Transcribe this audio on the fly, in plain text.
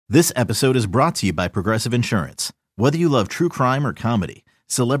This episode is brought to you by Progressive Insurance. Whether you love true crime or comedy,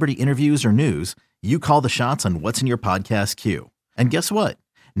 celebrity interviews or news, you call the shots on what's in your podcast queue. And guess what?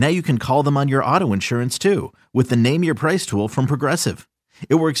 Now you can call them on your auto insurance too with the Name Your Price tool from Progressive.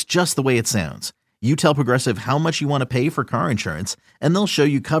 It works just the way it sounds. You tell Progressive how much you want to pay for car insurance, and they'll show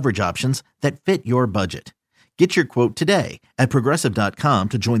you coverage options that fit your budget. Get your quote today at Progressive.com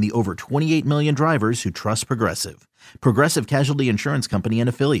to join the over 28 million drivers who trust Progressive. Progressive Casualty Insurance Company and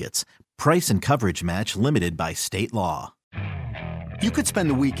Affiliates. Price and coverage match limited by state law. You could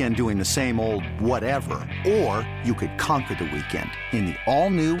spend the weekend doing the same old whatever, or you could conquer the weekend in the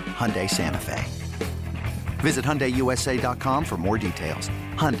all-new Hyundai Santa Fe. Visit HyundaiUSA.com for more details.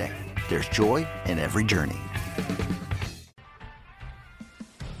 Hyundai, there's joy in every journey.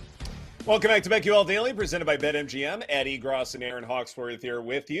 Welcome back to BetQL Daily, presented by BetMGM. Eddie Gross and Aaron Hawksworth here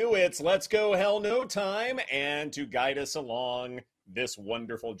with you. It's Let's Go Hell No time, and to guide us along this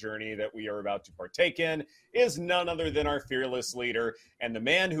wonderful journey that we are about to partake in is none other than our fearless leader and the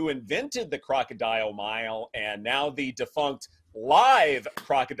man who invented the Crocodile Mile and now the defunct live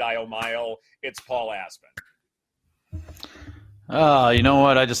Crocodile Mile. It's Paul Aspen. You know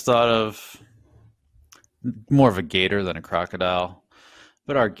what? I just thought of more of a gator than a crocodile.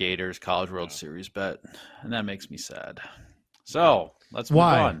 But our Gators College World Series bet, and that makes me sad. So let's move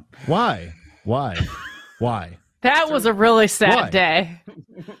on. Why? That was a really sad Why? day.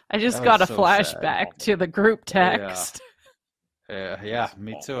 I just got a so flashback to the group text. Yeah,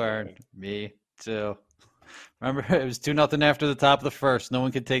 me too, Aaron. Me too. Remember, it was 2-0 after the top of the first. No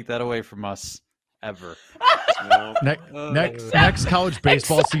one could take that away from us, ever. No. Next college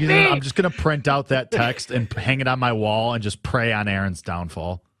baseball season, I'm just going to print out that text and hang it on my wall and just pray on Aaron's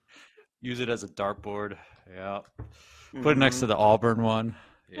downfall. Use it as a dartboard. Yeah. Put it next to the Auburn one.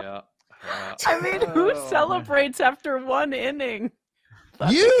 Yeah. I mean, who celebrates after one inning?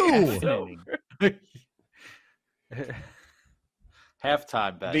 You!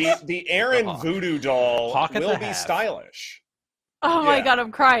 Halftime bet. The Aaron Voodoo doll Hawk at will the be half. stylish. Oh my Yeah. God,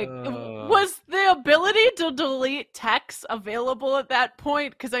 I'm crying. Was the ability to delete text available at that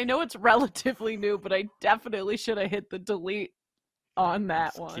point? Because I know it's relatively new, but I definitely should have hit the delete on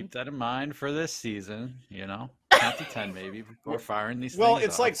that one. Keep that in mind for this season, Count to 10 maybe before firing these Well, things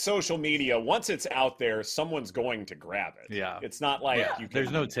it's off. like social media. Once it's out there, someone's going to grab it. Yeah. It's not like you can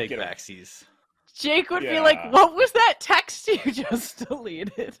There's no get a- take-backsies. Jake would be Yeah. like, what was that text you just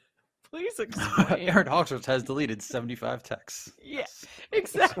deleted? Please explain. Aaron Hawksworth has deleted 75 texts. Yeah,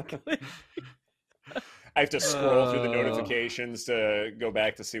 exactly. I have to scroll through the notifications to go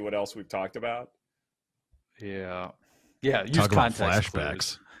back to see what else we've talked about. Yeah. Yeah, use Talk about context flashbacks.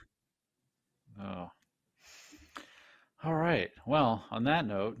 clues. Oh. All right. Well, on that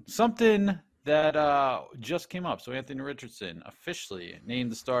note, something that just came up. So Anthony Richardson officially named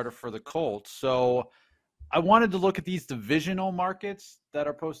the starter for the Colts. So I wanted to look at these divisional markets that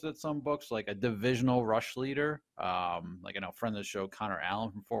are posted at some books, like a divisional rush leader. Like I know a friend of the show, Connor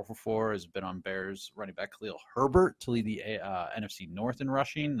Allen from 444, has been on Bears running back Khalil Herbert to lead the NFC North in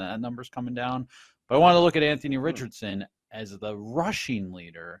rushing. That number's coming down. But I wanted to look at Anthony Richardson as the rushing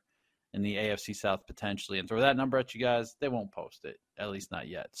leader in the AFC South potentially and throw that number at you guys. They won't post it, at least not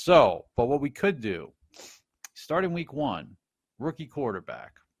yet. So, but what we could do, starting week 1, rookie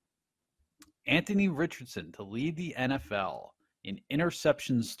quarterback, Anthony Richardson to lead the NFL in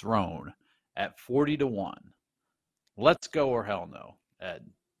interceptions thrown at 40-1. Let's go or hell no, Ed.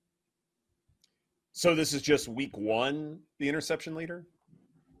 So this is just week 1, the interception leader?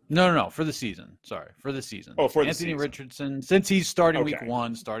 No, for the season. Sorry, for the season. Oh, for the Anthony season. Richardson, since he's starting week Okay.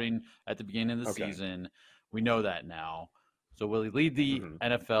 1, starting at the beginning of the Okay. season, we know that now. So will he lead the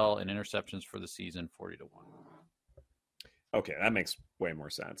NFL in interceptions for the season 40-1? Okay, that makes way more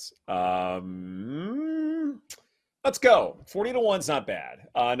sense. Let's go. 40-1's not bad.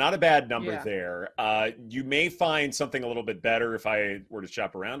 Not a bad number there. You may find something a little bit better if I were to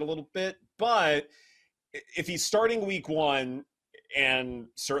shop around a little bit, but if he's starting week 1, and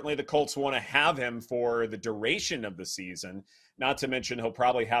certainly the Colts want to have him for the duration of the season, not to mention he'll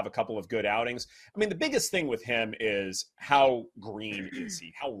probably have a couple of good outings. I mean, the biggest thing with him is how green is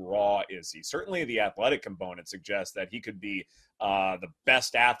he? How raw is he? Certainly the athletic component suggests that he could be the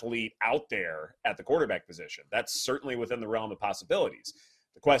best athlete out there at the quarterback position. That's certainly within the realm of possibilities.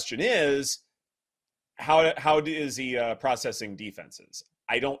 The question is, how is he processing defenses?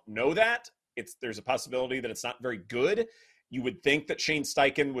 I don't know that. There's a possibility that it's not very good. You would think that Shane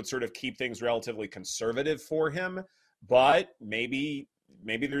Steichen would sort of keep things relatively conservative for him, but maybe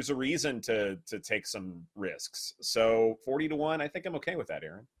there's a reason to take some risks. So 40-1, I think I'm okay with that,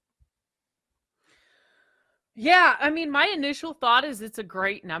 Aaron. Yeah, I mean, my initial thought is it's a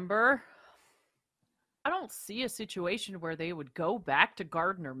great number. I don't see a situation where they would go back to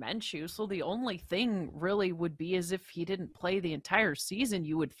Gardner Minshew. So the only thing really would be as if he didn't play the entire season.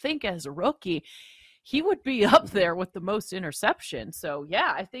 You would think as a rookie, he would be up there with the most interceptions. So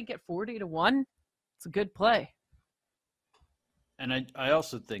yeah, I think at 40-1, it's a good play. And I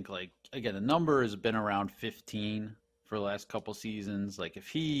also think, like, again, the number has been around 15 for the last couple seasons. Like, if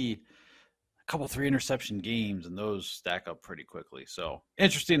he a couple 3 interception games, and those stack up pretty quickly. So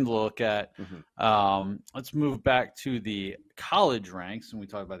interesting to look at. Let's move back to the college ranks, and we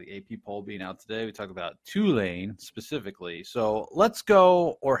talk about the AP poll being out today. We talk about Tulane specifically. So let's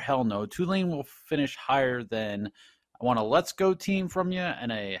go or hell no. Tulane will finish higher than. I want a let's go team from you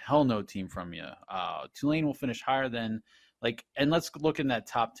and a hell no team from you. Tulane will finish higher than, like, and let's look in that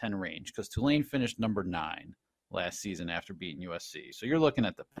top 10 range, because Tulane finished number 9 last season after beating USC. So you're looking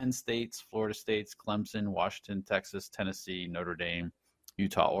at the Penn States, Florida States, Clemson, Washington, Texas, Tennessee, Notre Dame,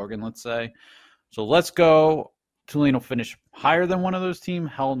 Utah, Oregon, let's say. So let's go. Tulane will finish higher than one of those teams.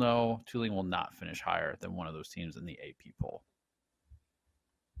 Hell no, Tulane will not finish higher than one of those teams in the AP poll.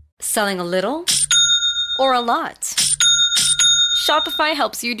 Selling a little or a lot? Shopify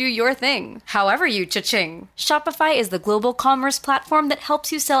helps you do your thing, however you cha-ching. Shopify is the global commerce platform that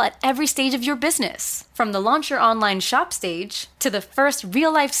helps you sell at every stage of your business. From the launch your online shop stage, to the first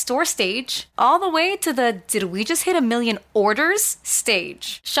real-life store stage, all the way to the did we just hit 1 million orders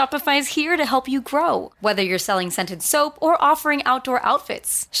stage. Shopify's here to help you grow. Whether you're selling scented soap or offering outdoor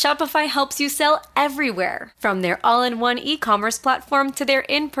outfits, Shopify helps you sell everywhere. From their all-in-one e-commerce platform to their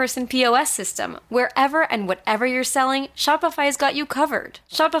in-person POS system, wherever and whatever you're selling, Shopify's got you covered.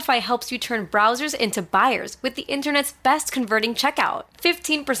 Shopify helps you turn browsers into buyers with the internet's best converting checkout.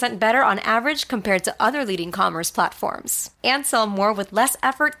 15% better on average compared to other leading commerce platforms. And sell more with less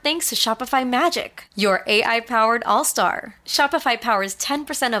effort thanks to Shopify Magic, your AI-powered all-star. Shopify powers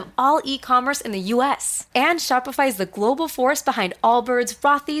 10% of all e-commerce in the US. And Shopify is the global force behind Allbirds,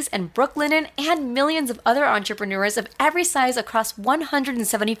 Rothy's, and Brooklinen, and millions of other entrepreneurs of every size across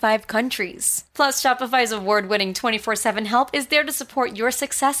 175 countries. Plus, Shopify's award-winning 24/7 help is there to support your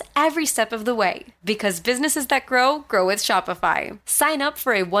success every step of the way. Because businesses that grow, grow with Shopify. Sign up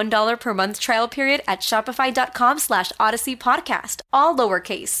for a $1 per month trial period at shopify.com/Odyssey Podcast, all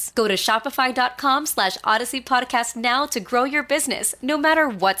lowercase. Go to shopify.com/Odyssey Podcast now to grow your business, no matter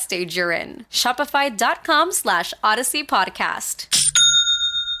what stage you're in. Shopify.com/Odyssey Podcast.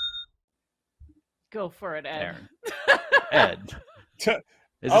 Go for it, Ed. Ed. Is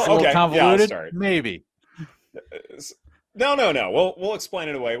this a little convoluted? Yeah, maybe. No. We'll explain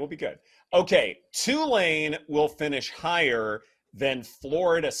it away. We'll be good. Okay, Tulane will finish higher than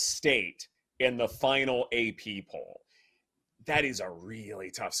Florida State in the final AP poll. That is a really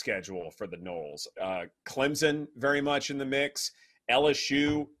tough schedule for the Noles. Clemson very much in the mix.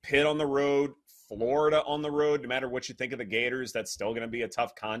 LSU, Pitt on the road, Florida on the road. No matter what you think of the Gators, that's still going to be a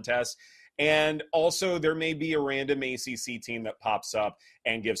tough contest. And also, there may be a random ACC team that pops up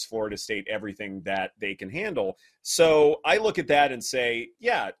and gives Florida State everything that they can handle. So I look at that and say,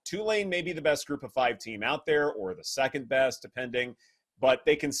 yeah, Tulane may be the best group of 5 team out there, or the second best, depending. But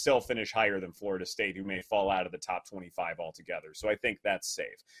they can still finish higher than Florida State, who may fall out of the top 25 altogether. So I think that's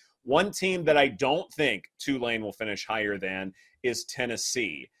safe. One team that I don't think Tulane will finish higher than is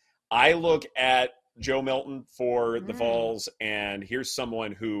Tennessee. I look at Joe Milton for the Vols, and here's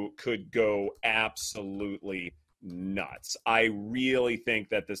someone who could go absolutely nuts. I really think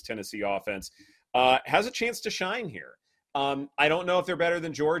that this Tennessee offense has a chance to shine here. I don't know if they're better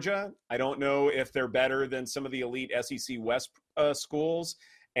than Georgia. I don't know if they're better than some of the elite SEC West schools.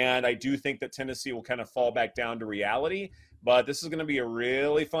 And I do think that Tennessee will kind of fall back down to reality. But this is going to be a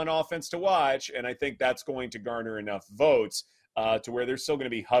really fun offense to watch, and I think that's going to garner enough votes to where they're still going to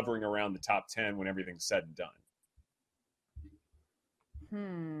be hovering around the top 10 when everything's said and done.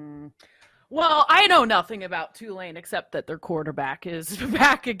 Well, I know nothing about Tulane except that their quarterback is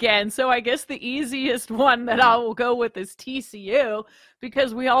back again. So I guess the easiest one that I will go with is TCU,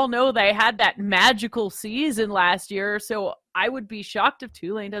 because we all know they had that magical season last year. So I would be shocked if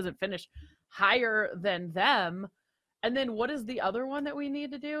Tulane doesn't finish higher than them. And then what is the other one that we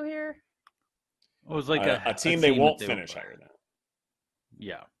need to do here? It was like a team they won't finish higher than.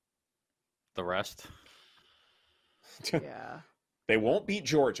 Yeah. The rest? Yeah. They won't beat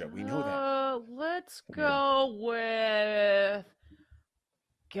Georgia. We know that. Let's go with,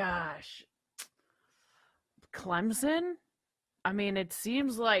 Clemson? I mean, it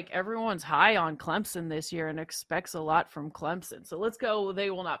seems like everyone's high on Clemson this year and expects a lot from Clemson. So let's go. They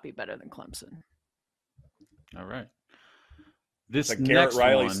will not be better than Clemson. All right. This Garrett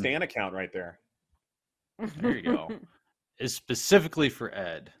Riley Stan account right there. there you go, is specifically for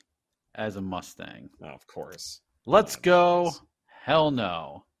Ed as a Mustang. Oh, of course. Let's go. Hell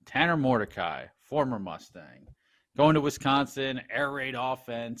no. Tanner Mordecai, former Mustang. Going to Wisconsin, air raid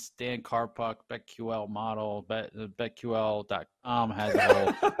offense. Dan Carpuck, BetQL model. BetQL.com has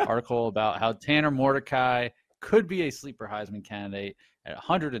a whole article about how Tanner Mordecai could be a sleeper Heisman candidate at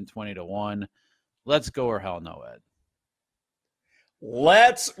 120-1. Let's go or hell no, Ed.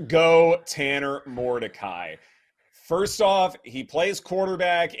 Let's go, Tanner Mordecai. First off, he plays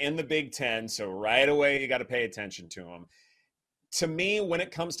quarterback in the Big Ten, so right away you got to pay attention to him. To me, when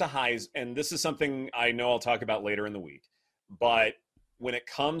it comes to Heisman, and this is something I know I'll talk about later in the week, but when it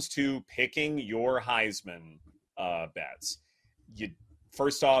comes to picking your Heisman bets,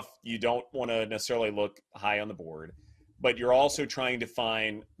 first off, you don't want to necessarily look high on the board, but you're also trying to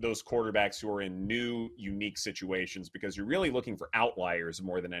find those quarterbacks who are in new, unique situations because you're really looking for outliers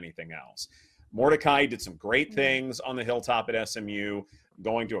more than anything else. Mordecai did some great things on the hilltop at SMU,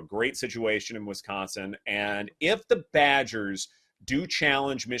 going to a great situation in Wisconsin, and if the Badgers do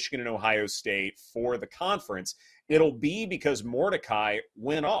challenge Michigan and Ohio State for the conference, it'll be because Mordecai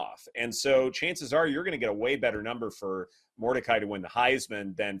went off. And so chances are you're going to get a way better number for Mordecai to win the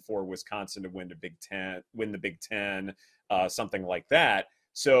Heisman than for Wisconsin to win the Big Ten, something like that.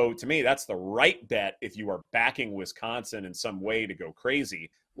 So to me, that's the right bet if you are backing Wisconsin in some way to go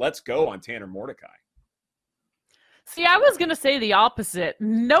crazy. Let's go on Tanner Mordecai. See, I was going to say the opposite.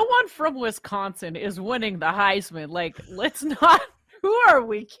 No one from Wisconsin is winning the Heisman. Like, let's not – who are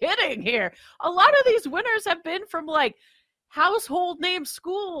we kidding here? A lot of these winners have been from, like, household name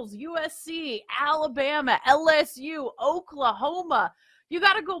schools, USC, Alabama, LSU, Oklahoma. You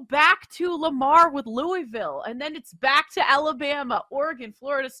got to go back to Lamar with Louisville, and then it's back to Alabama, Oregon,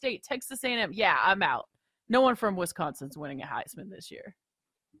 Florida State, Texas A&M. Yeah, I'm out. No one from Wisconsin's winning a Heisman this year.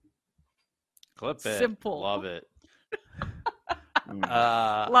 Clip it. Simple. Love it.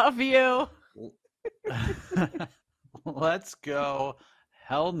 Love you. Let's go.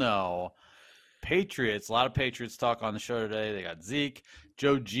 Hell no. Patriots. A lot of Patriots talk on the show today. They got Zeke.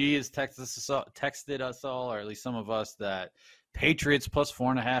 Joe G has texted us all, or at least some of us, that Patriots plus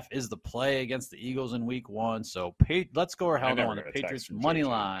 4.5 is the play against the Eagles in week 1. So let's go or hell no on the Patriots money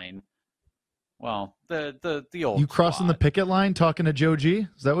line. Well, the old. You crossing the picket line talking to Joe G?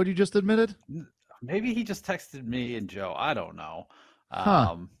 Is that what you just admitted? Maybe he just texted me and Joe. I don't know.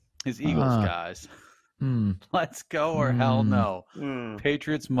 His Eagles guys. Let's go or hell no.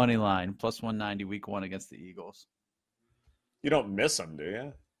 Patriots money line plus 190 week 1 against the Eagles. You don't miss him, do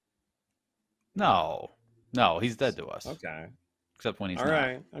you? No, he's dead to us. Okay. Except when he's all not.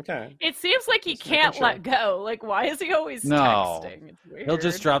 right. Okay. It seems like he can't let go. Like, why is he always texting? It's weird. He'll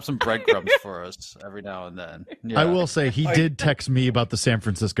just drop some breadcrumbs for us every now and then. Yeah. I will say he did text me about the San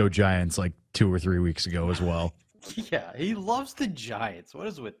Francisco Giants like 2 or 3 weeks ago as well. Yeah, he loves the Giants. What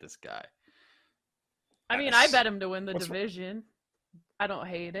is with this guy? I mean, I bet him to win the division. I don't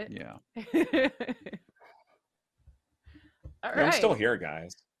hate it. Yeah. All right. I'm still here,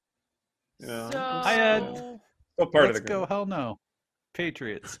 guys. You know, I had still part of the Let's go hell no.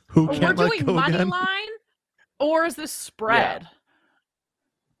 Patriots. Who We're can't let doing go money again? line, or is this spread? Yeah.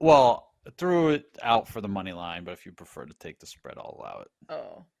 Well, threw it out for the money line, but if you prefer to take the spread, I'll allow it.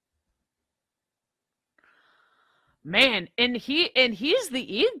 Oh. Man, and he's the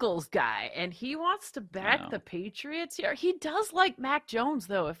Eagles guy, and he wants to back the Patriots here. He does like Mac Jones,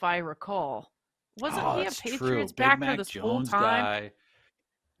 though, if I recall. Wasn't he a Patriots backer this whole time? Guy.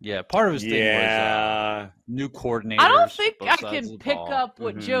 Yeah, part of his thing was new coordinators. I don't think I can pick up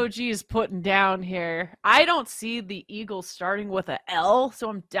what Joe G is putting down here. I don't see the Eagles starting with an L, so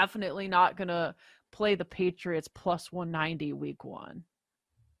I'm definitely not going to play the Patriots plus 190 week 1.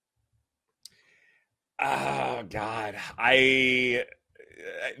 Oh, God.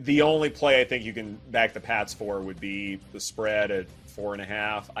 The only play I think you can back the Pats for would be the spread at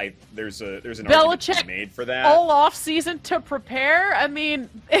 4.5. There's an argument to be made for that. All off season to prepare. I mean,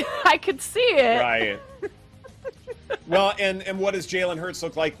 I could see it. Right. Well, and what does Jalen Hurts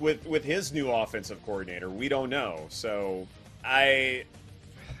look like with his new offensive coordinator? We don't know. So God,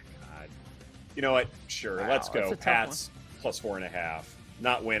 you know what? Sure, let's go. Pats plus 4.5.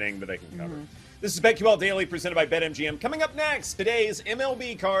 Not winning, but they can cover. This is BetQL Daily presented by BetMGM. Coming up next, today's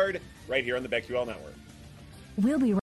MLB card right here on the BetQL Network. We'll be